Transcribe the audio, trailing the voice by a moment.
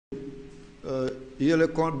yële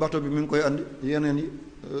compte bateau bi mi ngi koy andi yeneen yi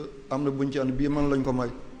am na buñ ci andi bii man lañ ko may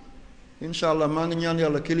incha allah maa ngi ñaan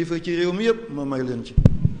yàlla kilifa ci réew mi yëpp ma may leen ci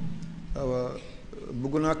waaw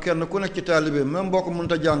bëgg naa kenn ku nekk ci taalibe même boo ko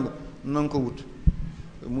mënta jàng na nga ko wut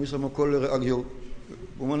muy sama kóllëre ak yow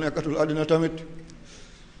bu ma nekkatul àddina tamit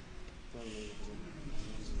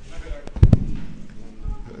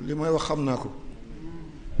li may wax xam naa ko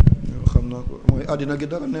mooy àddina gi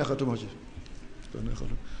dara neexatuma ci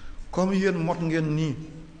comme yéen mot ngeen nii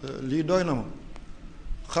lii doy na ma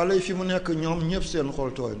xale yi fi mu nekk ñoom ñëpp seen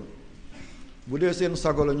xol tooy na bu dee seen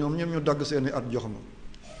sago la ñoom ñëpp ñu dagg seeni at jox ma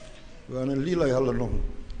waaye lii la yàlla noonu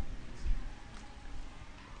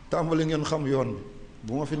tàmbali ngeen xam yoon bi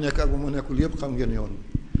bu ma fi nekk ak bu ma nekkul yëpp xam ngeen yoon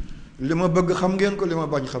bi li ma bëgg xam ngeen ko li ma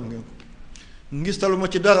bañ xam ngeen ko ngistalu ma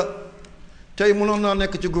ci dara tey mënoon naa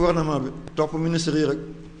nekk ci gouvernement bi topp ministre yi rek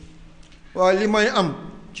waaye li may am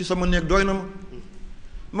ci sama néeg doy na ma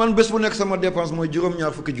man bés bu nekk sama dépense mooy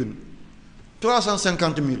juróom-ñaar fukki junni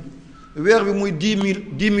 350 000 weer bi muy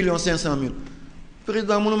 10 millions 500 000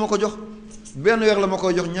 président mënu ma ko jox benn weer la ma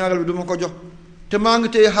koy jox ñaareel bi du ma ko jox te maa ngi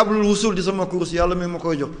tey xablul wusul di sama course yàlla mi ma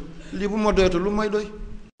koy jox lii bu ma doyatu lu may doy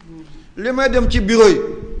li may dem ci bureau yi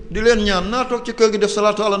di leen ñaan naa toog ci kër gi def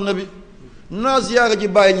salaatu ala nabi naa ziyaara ji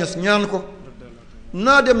Baye Niass ñaan ko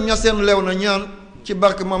naa dem ñaseen lew na ñaan ci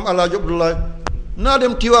barke maam Alaaji Abdoulaye naa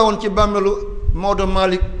dem Tiwaawoon ci bàmmeelu Maodo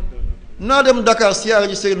Malick naa dem Dakar siyaara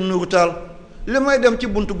ji Seydou Nourou Tall li may dem ci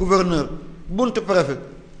buntu gouverneur buntu préfet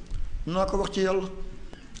naa ko wax ci yàlla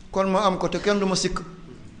kon ma am ko te kenn du ma sikk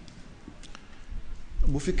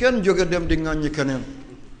bu fi kenn jóge dem di ŋàññi keneen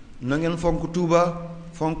na ngeen fonk Touba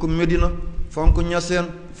fonk Médina fonk Ñaseen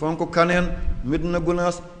fonk Kaneen Médina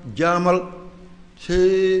Gunaas Jaamal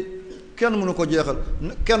te kenn mënu ko jeexal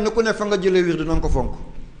kenn ku ne fa nga jëlee wir dina nga ko fonk